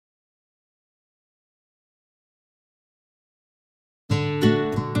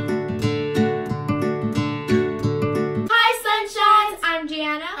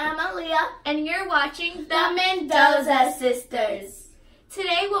watching the Mendoza Sisters.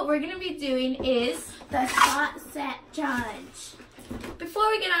 Today what we're going to be doing is the Spot Set Challenge. Before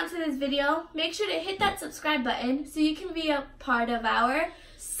we get on to this video, make sure to hit that subscribe button so you can be a part of our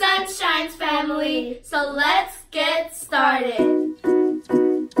Sunshine family. So let's get started.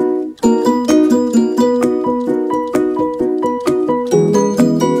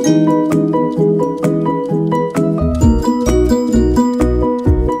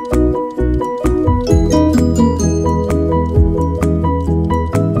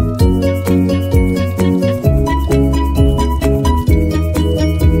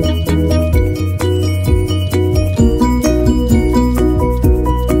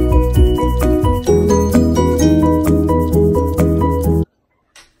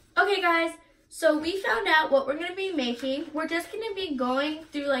 So we found out what we're going to be making. We're just going to be going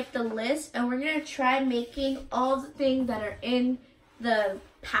through like the list and we're going to try making all the things that are in the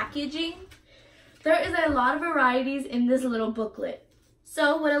packaging. There is a lot of varieties in this little booklet.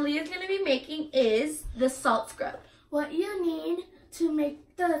 So what Aliyah is going to be making is the salt scrub. What you need to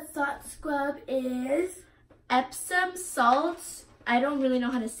make the salt scrub is Epsom salts. I don't really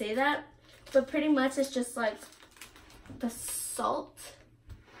know how to say that, but pretty much it's just like the salt.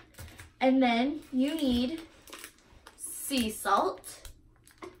 And then you need sea salt.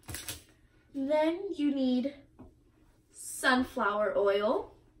 Then you need sunflower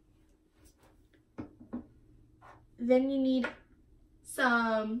oil. Then you need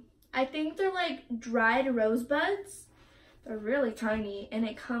some, I think they're like dried rosebuds. They're really tiny and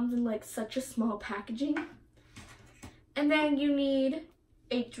it comes in like such a small packaging. And then you need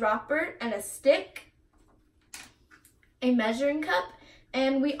a dropper and a stick, a measuring cup.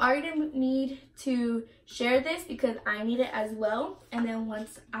 And we are going to need to share this because I need it as well. And then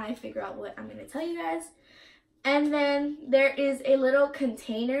once I figure out what I'm going to tell you guys. And then there is a little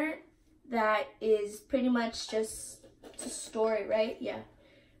container that is pretty much just to store it, right? Yeah.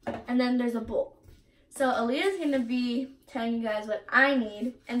 And then there's a bowl. So Aliyah is going to be telling you guys what I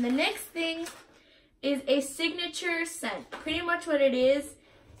need. And the next thing is a signature scent. Pretty much what it is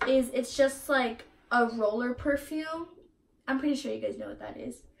it's just like a roller perfume. I'm pretty sure you guys know what that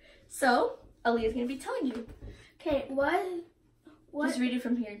is. So, Aliyah's going to be telling you. Okay, what? Just read it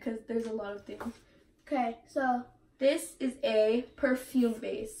from here because there's a lot of things. Okay, so this is a perfume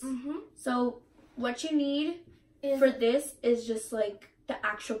base. So, what you need for this is just like the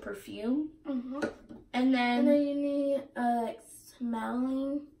actual perfume. And then you need a like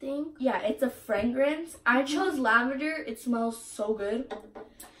smelling thing. Yeah, it's a fragrance. I chose lavender. It smells so good.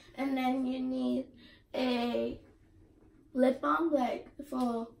 And then you need a lip balm, like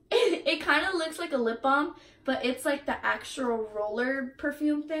for it kind of looks like a lip balm, but it's like the actual roller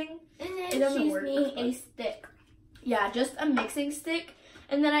perfume thing. And then it doesn't work. Need a stick. Yeah, just a mixing stick.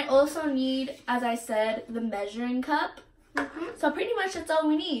 And then I also need, as I said, the measuring cup. So pretty much that's all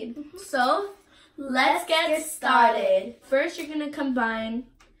we need. So let's get started. First, you're gonna combine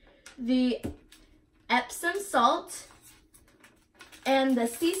the Epsom salt and the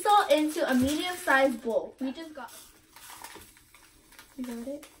sea salt into a medium-sized bowl. We just got. You got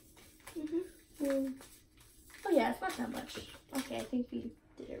it? Oh yeah, it's not that much. Okay, I think we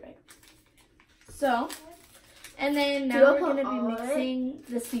did it right. So, and then now we're going to be mixing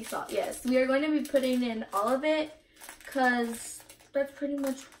the sea salt. Yes, we are going to be putting in all of it because that's pretty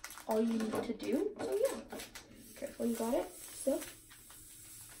much all you need to do. So yeah, careful, you got it. So,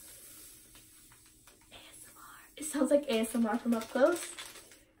 ASMR. It sounds like ASMR from up close.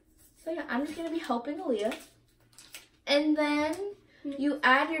 So yeah, I'm just going to be helping Aliyah. And then you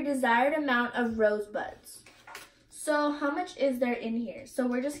add your desired amount of rosebuds. So how much is there in here? So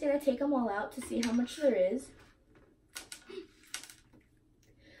we're just going to take them all out to see how much there is.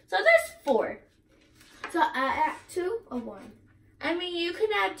 So there's 4. So I add 2 or 1? I mean, you can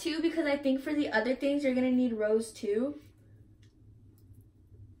add 2 because I think for the other things you're going to need rose too.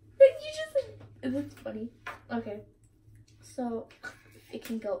 It looks funny. Okay. So it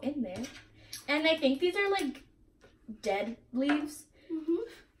can go in there. And I think these are like dead leaves.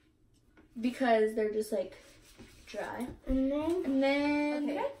 Because they're just like dry. And then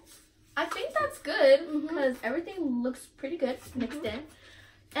okay. I think that's good because everything looks pretty good mixed in.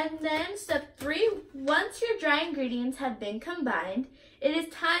 And then step 3, once your dry ingredients have been combined, it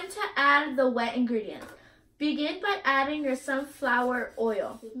is time to add the wet ingredients. Begin by adding your sunflower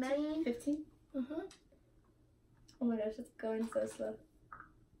oil. 15? Oh my gosh, it's going so slow.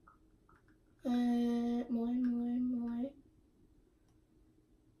 More.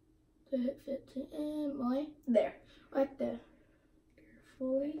 15 more. There. Right there.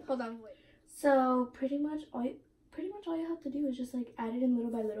 Carefully. Hold on, wait. So pretty much all you have to do is just like add it in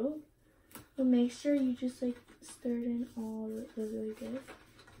little by little. But make sure you just like stir it in all really good.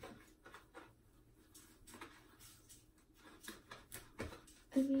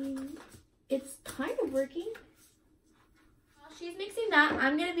 I mean, it's kind of working. While she's mixing that,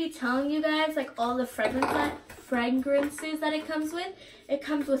 I'm gonna be telling you guys like all the fragrances that it comes with. It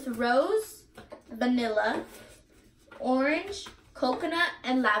comes with rose, vanilla, orange, coconut,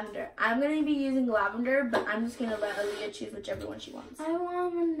 and lavender. I'm gonna be using lavender, but I'm just gonna let Aliyah choose whichever one she wants. I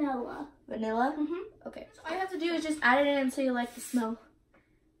want vanilla. Vanilla? Mm-hmm. Okay. So all you have to do is just add it in until you like the smell.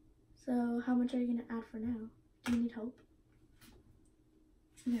 So how much are you gonna add for now? Do you need help?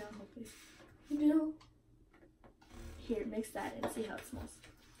 Yeah, I'll help you. You do? Here, mix that and see how it smells.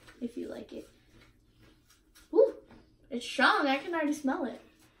 If you like it. Ooh, it's strong. I can already smell it.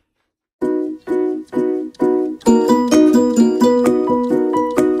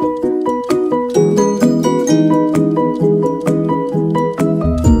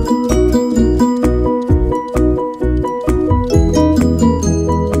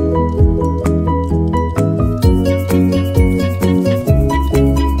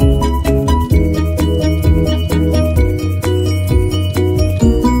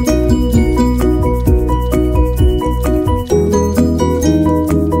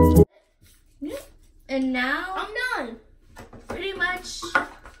 And now I'm done. Pretty much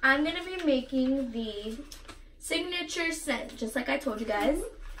I'm gonna be making the signature scent, just like I told you guys.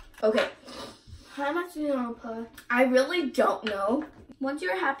 Okay. How much do you want to put? I really don't know. Once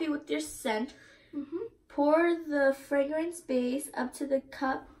you're happy with your scent, pour the fragrance base up to the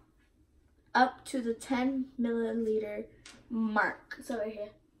cup, up to the 10 milliliter mark. So right here.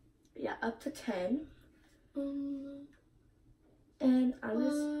 Yeah, up to 10. And I'm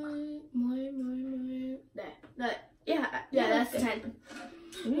just There. yeah, that's good. 10.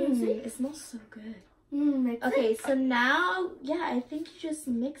 It smells so good. Mix Okay, it. so now, yeah, I think you just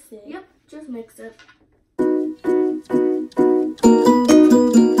mix it. Yep, just mix it.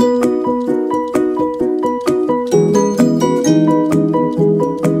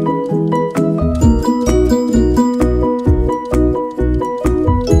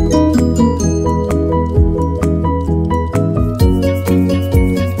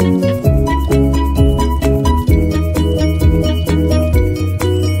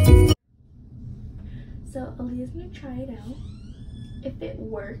 So Aliyah's gonna try it out. If it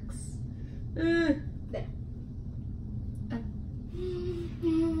works. There.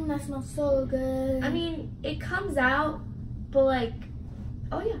 That smells so good. I mean, it comes out, but like,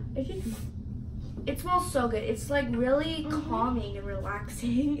 oh yeah, it did come out. It smells so good. It's like really calming and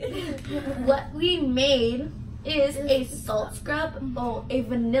relaxing. What we made is a salt scrub, a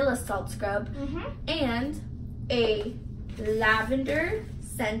vanilla salt scrub, and a lavender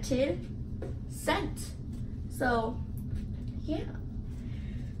scented scent. So, yeah.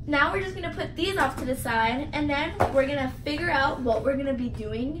 Now we're just gonna put these off to the side, and then we're gonna figure out what we're gonna be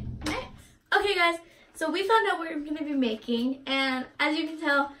doing next. Okay guys, so we found out what we're gonna be making, and as you can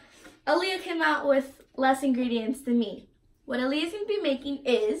tell, Aliyah came out with less ingredients than me. What Aliyah's gonna be making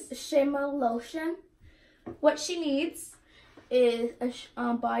is shimmer lotion. What she needs Is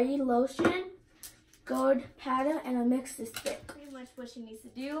a body lotion, gold powder, and a mixer stick. pretty much what she needs to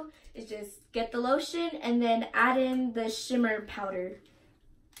do is just get the lotion and then add in the shimmer powder.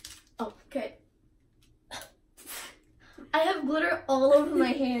 Oh, okay. I have glitter all over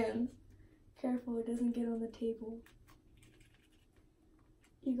my hands. Careful, it doesn't get on the table.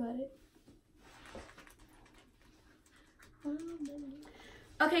 You got it.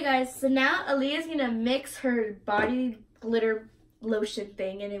 Okay guys, so now Aliyah's gonna mix her body glitter lotion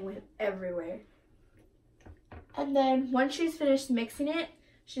thing and it went everywhere. And then once she's finished mixing it,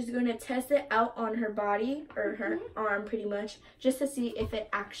 she's gonna test it out on her body, or her arm pretty much, just to see if it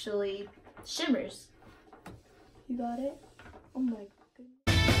actually shimmers. You got it? Oh my goodness.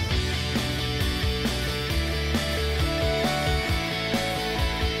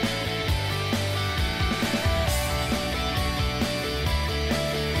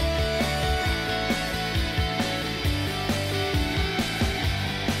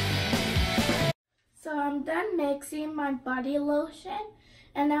 So I'm done mixing my body lotion,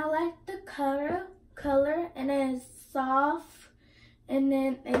 and I like the color, and it's soft, and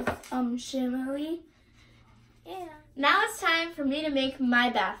then it's shimmery. Yeah. Now it's time for me to make my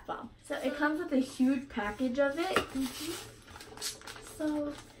bath bomb. So it comes with a huge package of it.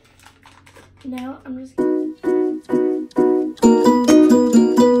 So now I'm just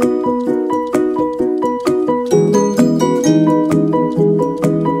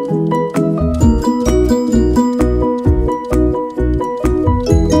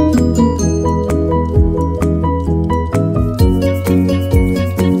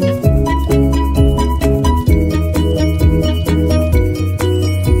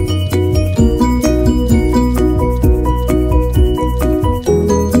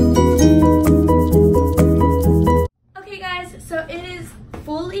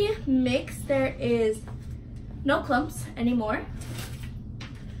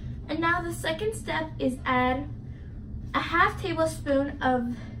And now the second step is add a half tablespoon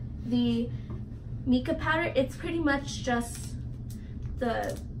of the mica powder. It's pretty much just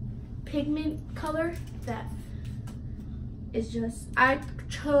the pigment color that is just, I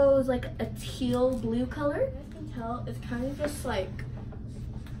chose like a teal blue color. You can tell it's kind of just like,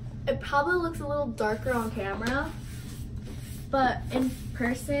 it probably looks a little darker on camera, but in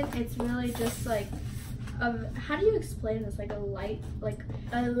person it's really just like, how do you explain this? Like a light, like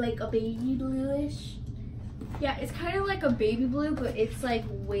a baby bluish. Yeah, it's kind of like a baby blue, but it's like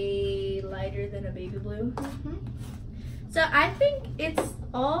way lighter than a baby blue. So I think it's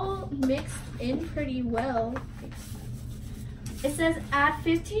all mixed in pretty well. It says add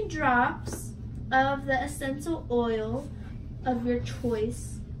 15 drops of the essential oil of your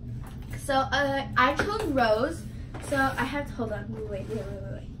choice. So I chose rose. So I have to, hold on, wait.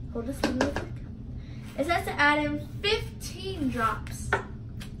 Hold this one real quick. It says to add in 15 drops.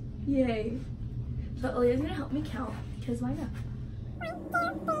 Yay. So Aliyah's gonna help me count, because why not?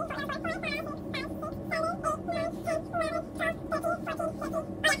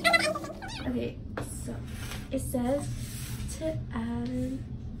 Okay, so it says to add.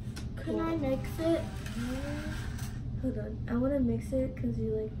 Can I mix it? Hold on, I want to mix it because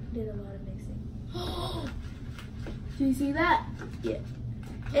you like did a lot of mixing. Do you see that? Yeah.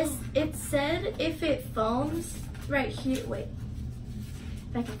 It said if it foams right here. Wait,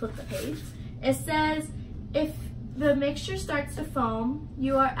 if I can flip the page. It says if the mixture starts to foam,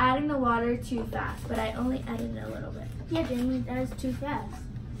 you are adding the water too fast. But I only added it a little bit. Yeah, Jamie, that is too fast.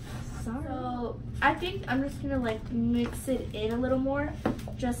 Sorry. So I think I'm just gonna like mix it in a little more,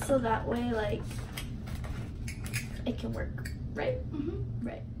 just so that way like it can work, right?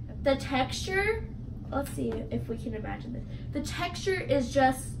 Right. The texture, let's see if we can imagine this. The texture is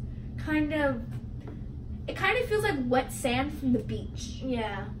just kind of, it kind of feels like wet sand from the beach.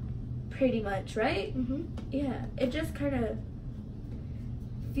 Yeah. Pretty much, right? Yeah, it just kind of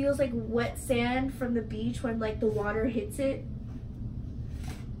feels like wet sand from the beach when like the water hits it.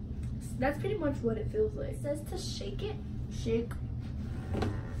 That's pretty much what it feels like. It says to shake it. Shake.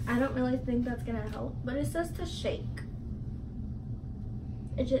 I don't really think that's gonna help, but it says to shake.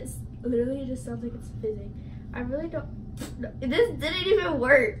 It just, literally, it just sounds like it's fizzing. I really don't, this didn't even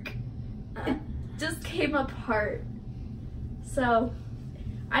work. It just came apart. So,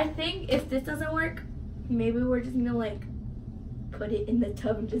 I think if this doesn't work, maybe we're just gonna like put it in the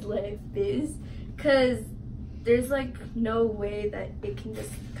tub and just let it fizz, cause there's like no way that it can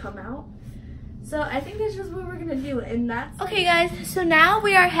just come out. So I think that's just what we're gonna do, and that's okay, guys. So now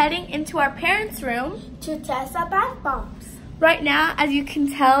we are heading into our parents' room To test the bath bombs. Right now, as you can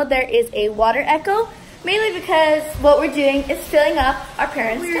tell, there is a water echo, mainly because what we're doing is filling up our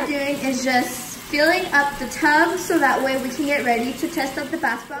parents' tub. What we're doing is just filling up the tub so that way we can get ready to test out the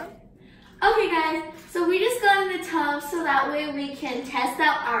bath bomb. Okay, guys, so we just got in the tub so that way we can test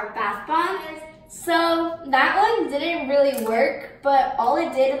out our bath bomb. So that one didn't really work, but all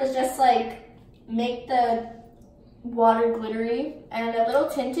it did was just like make the water glittery and a little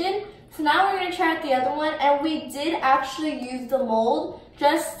tinted. So now we're gonna try out the other one, and we did actually use the mold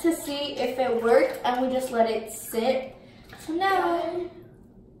just to see if it worked, and we just let it sit. So now,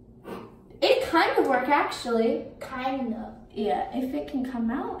 it kind of worked actually. Kind of. Yeah, if it can come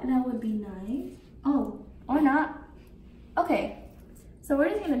out, that would be nice. Oh, or not. Okay, so we're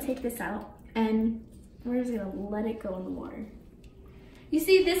just gonna take this out, and we're just gonna let it go in the water. You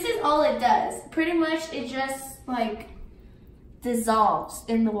see, this is all it does. Pretty much, it just like dissolves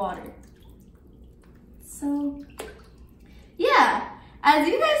in the water. So, yeah, as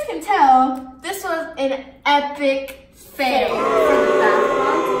you guys can tell, this was an epic fail for the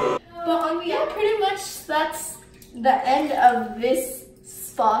bath bomb. But yeah, pretty much that's the end of this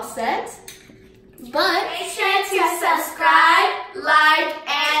spa set. But Make sure to subscribe, like,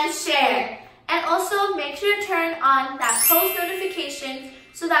 and share. And also make sure to turn on that post notification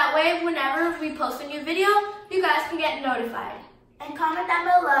so that way whenever we post a new video, you guys can get notified. And comment down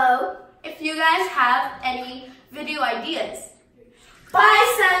below If you guys have any video ideas.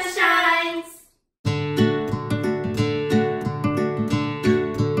 Bye, sunshines!